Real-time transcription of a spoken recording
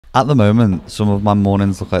At the moment, some of my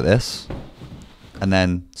mornings look like this, and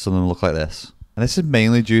then some of them look like this. And this is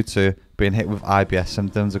mainly due to being hit with IBS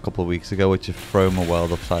symptoms a couple of weeks ago, which have thrown my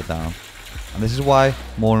world upside down. And this is why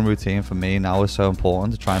morning routine for me now is so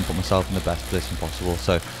important, to try and put myself in the best position possible.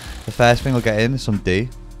 So the first thing I'll get in is some D,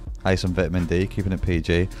 some vitamin D, keeping it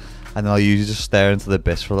PG. And then I'll usually just stare into the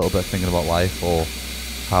abyss for a little bit, thinking about life or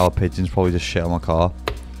how a pigeon's probably just shit on my car.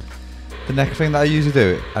 The next thing that I usually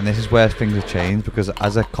do, and this is where things have changed, because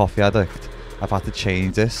as a coffee addict, I've had to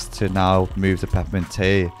change this to now move to peppermint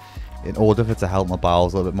tea in order for it to help my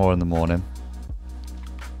bowels a little bit more in the morning.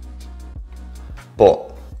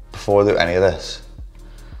 But before I do any of this,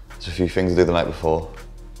 there's a few things to do the night before.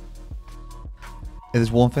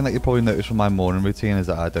 There's one thing that you probably notice from my morning routine is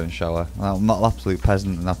that I don't shower. I'm not an absolute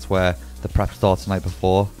peasant, and that's where the prep starts the night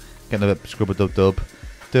before. Getting a bit scrub-a-dub-dub,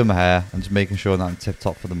 doing my hair, and just making sure that I'm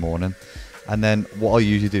tip-top for the morning. And then what I'll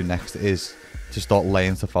usually do next is to start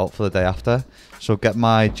laying stuff out for the day after. So get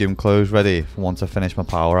my gym clothes ready for once I finish my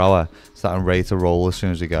power hour, so that I'm ready to roll as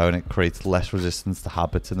soon as we go, and it creates less resistance to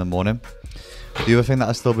habits in the morning. The other thing that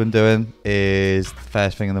I've still been doing is, the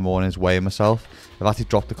first thing in the morning is weighing myself. I've actually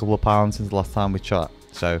dropped a couple of pounds since the last time we chat,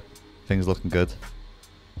 so things looking good.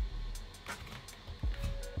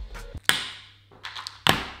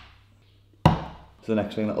 So the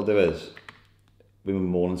next thing that I'll do is with my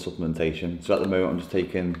morning supplementation. So at the moment I'm just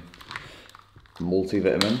taking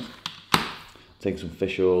multivitamin, taking some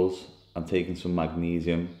fish oils, I'm taking some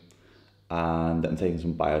magnesium, and I'm taking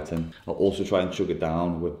some biotin. I'll also try and chug it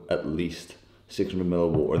down with at least 600 ml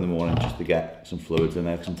of water in the morning, just to get some fluids in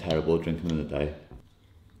there, because I'm terrible at drinking in the day.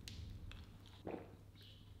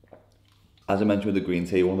 As I mentioned with the green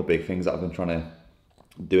tea, one of the big things that I've been trying to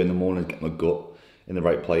do in the morning is get my gut in the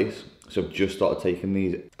right place. So I've just started taking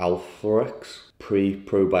these Alpha-X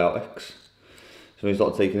pre-probiotics. So I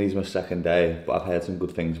started taking these my second day, but I've heard some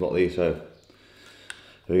good things about these, so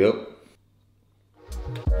here we go.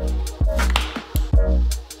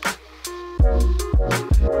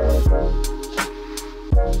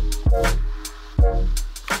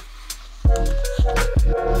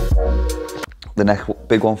 The next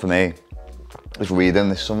big one for me is reading.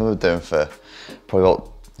 This is something I've been doing for probably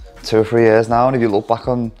about 2 or 3 years now, and if you look back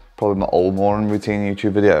on probably my old morning routine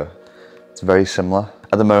YouTube video, it's very similar.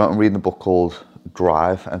 At the moment I'm reading a book called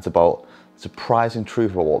Drive, and it's about the surprising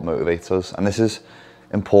truth about what motivates us. And this is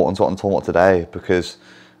important to what I'm talking about today, because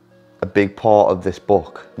a big part of this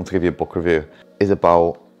book, I want to give you a book review, is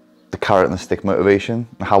about the carrot and the stick motivation,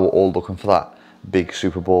 and how we're all looking for that big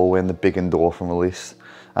Super Bowl win, the big endorphin release.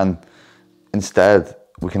 And instead,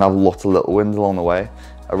 we can have lots of little wins along the way.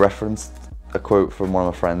 I referenced a quote from one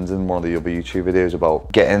of my friends in one of the other YouTube videos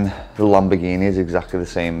about getting the Lamborghini is exactly the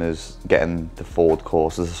same as getting the Ford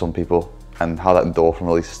Corsas for some people, and how that endorphin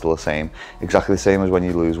release is still the same. Exactly the same as when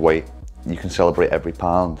you lose weight, you can celebrate every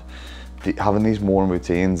pound. Having these morning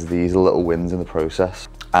routines, these are little wins in the process.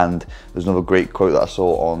 And there's another great quote that I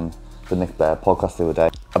saw on the Nick Bare podcast the other day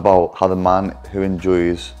about how the man who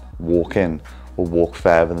enjoys walking will walk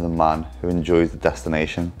further than the man who enjoys the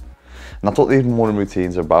destination. And that's what these morning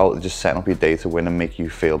routines are about. They're just setting up your day to win and make you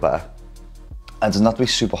feel better. And it doesn't have to be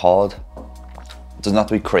super hard. It doesn't have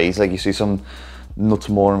to be crazy. Like, you see some nuts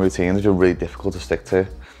morning routines which are really difficult to stick to.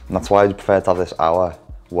 And that's why I prefer to have this hour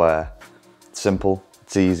where it's simple,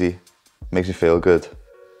 it's easy, makes you feel good,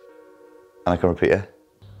 and I can repeat it.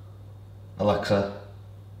 Alexa,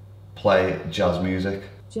 play jazz music.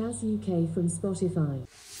 Jazz UK from Spotify.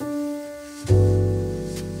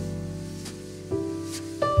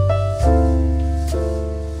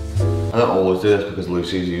 I don't always do this because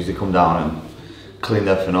Lucy's usually come down and cleaned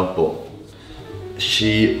everything up, but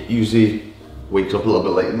she usually wakes up a little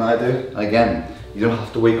bit later than I do. And again, you don't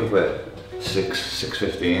have to wake up at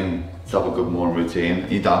 6:15 to have a good morning routine.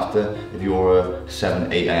 You don't have to, if you're a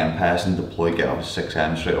 7, 8 AM person, deploy, get up at 6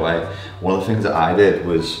 AM straight away. One of the things that I did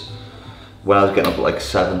was, when I was getting up at like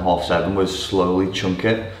 7, half 7, was slowly chunk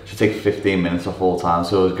it. So take 15 minutes off all the time.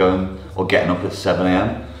 So I was going, or getting up at 7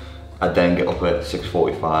 AM, I'd then get up at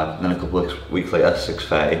 6:45, and then a couple of weeks later,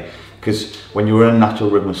 6:30. Because when you're in a natural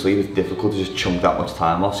rhythm of sleep, it's difficult to just chunk that much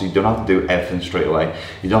time off, so you don't have to do everything straight away.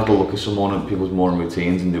 You don't have to look at someone and people's morning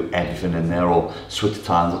routines and do everything in there, or switch the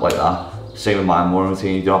times up like that. Same with my morning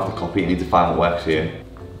routine, you don't have to copy it, you need to find what works for you.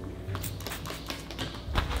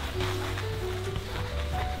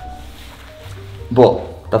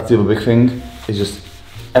 But that's the other big thing, is just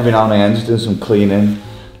every now and again just doing some cleaning,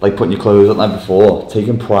 like putting your clothes up the night before,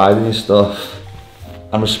 taking pride in your stuff,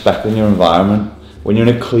 and respecting your environment. When you're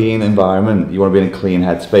in a clean environment, you want to be in a clean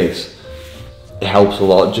headspace. It helps a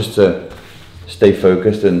lot just to stay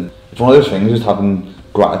focused, and it's one of those things, just having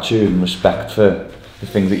gratitude and respect for the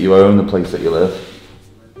things that you own, the place that you live.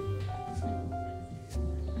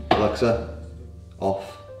 Alexa,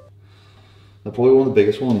 off. They're probably one of the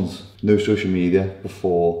biggest ones. No social media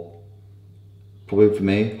before, probably for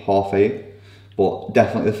me, 8:30. But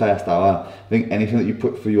definitely the first hour. I think anything that you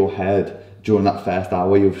put through your head during that first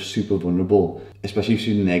hour, you're super vulnerable. Especially if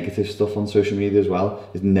you see negative stuff on social media as well,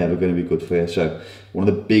 is never going to be good for you. So one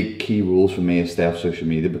of the big key rules for me is stay off social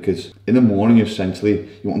media, because in the morning, essentially,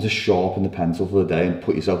 you want to sharpen the pencil for the day and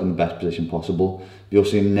put yourself in the best position possible. If you're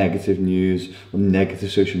seeing negative news or negative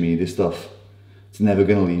social media stuff, it's never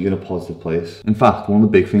going to leave you in a positive place. In fact, one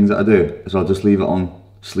of the big things that I do is I'll just leave it on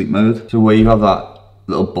sleep mode. So where you have that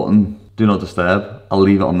little button, do not disturb, I'll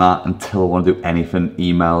leave it on that until I want to do anything,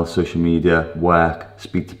 email, social media, work,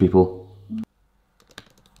 speak to people.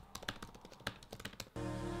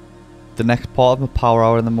 The next part of my power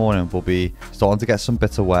hour in the morning will be starting to get some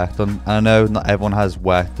bits of work done. And I know not everyone has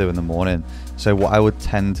work to do in the morning, so what I would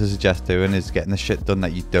tend to suggest doing is getting the shit done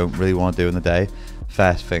that you don't really want to do in the day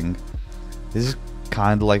first thing. This is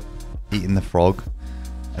kind of like eating the frog,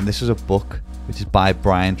 and this is a book which is by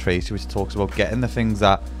Brian Tracy, which talks about getting the things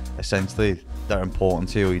that essentially that are important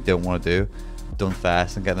to you or you don't want to do done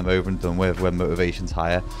first and get them over and done with when motivation's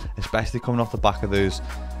higher, especially coming off the back of those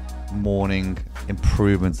morning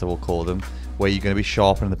improvements, I will call them, where you're going to be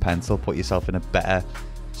sharpening the pencil, put yourself in a better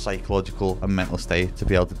psychological and mental state to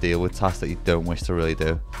be able to deal with tasks that you don't wish to really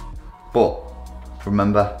do. But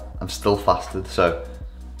remember, I'm still fasted, so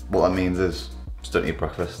what that means is just don't eat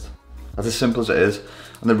breakfast. That's as simple as it is,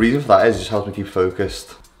 and the reason for that is it just helps me keep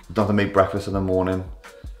focused. You don't have to make breakfast in the morning,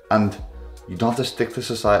 and you don't have to stick to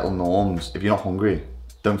societal norms. If you're not hungry,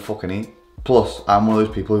 don't fucking eat. Plus, I'm one of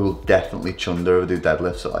those people who will definitely chunder or do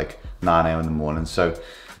deadlifts at like 9 AM in the morning. So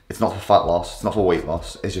it's not for fat loss, it's not for weight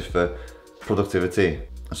loss, it's just for productivity.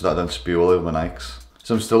 So that I don't spew all over my nikes.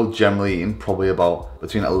 So I'm still generally eating probably about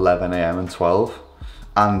between 11 AM and 12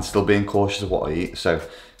 and still being cautious of what I eat. So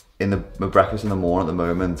in my breakfast in the morning at the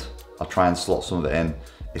moment, I'll try and slot some of it in.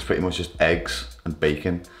 It's pretty much just eggs and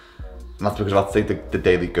bacon. And that's because I've had to take the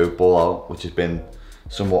daily goat ball out, which has been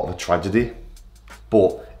somewhat of a tragedy.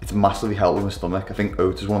 But it's massively helped with my stomach. I think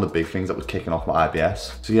oats is one of the big things that was kicking off my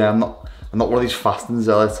IBS. So yeah, I'm not one of these fasting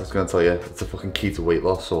zealots that's gonna tell you it's a fucking key to weight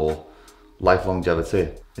loss or life longevity.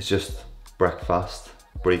 It's just breakfast,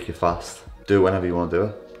 break your fast, do it whenever you wanna do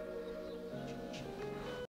it.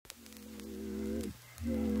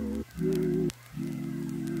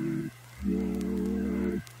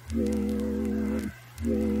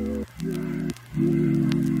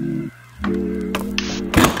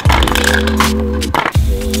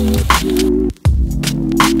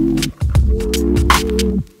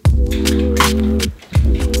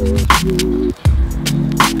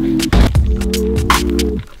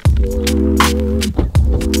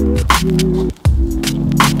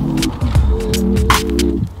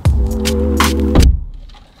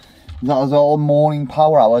 That was all morning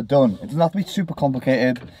power hour done. It doesn't have to be super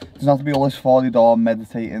complicated. It doesn't have to be all this far-di-dar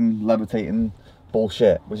meditating, levitating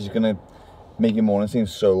bullshit, which is gonna make your morning seem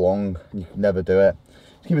so long and you can never do it.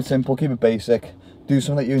 Just keep it simple, keep it basic. Do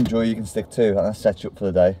something that you enjoy, you can stick to, and that sets you up for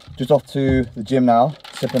the day. Just off to the gym now,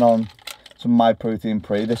 sipping on some My Protein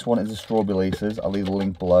Pre. This one is the Strawberry Laces. I'll leave the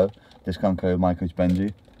link below. Discount code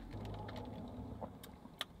MyCoachBenji.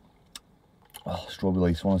 Oh, Strawberry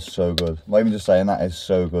Lace one is so good. Not even just saying that, is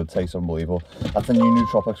so good. Tastes unbelievable. That's the new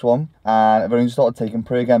Nootropics one. And I've only started taking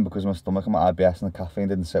Pre again because my stomach and my IBS and the caffeine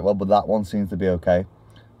didn't sit well, but that one seems to be okay.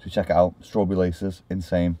 So check it out. Strawberry Laces,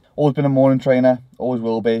 insane. Always been a morning trainer, always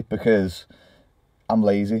will be, because I'm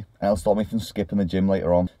lazy and it'll stop me from skipping the gym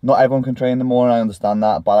later on. Not everyone can train in the morning, I understand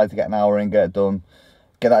that, but I like to get an hour in, get it done,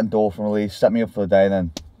 get that endorphin release, set me up for the day, and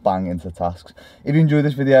then bang into the tasks. If you enjoyed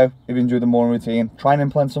this video, if you enjoyed the morning routine, try and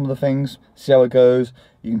implement some of the things, see how it goes.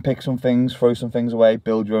 You can pick some things, throw some things away,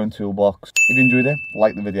 build your own toolbox. If you enjoyed it,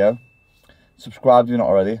 like the video, subscribe if you're not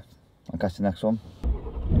already. I'll catch you next one.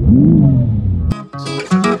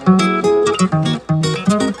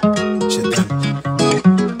 Shit done.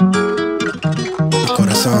 Mi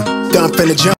corazón, done finna jump.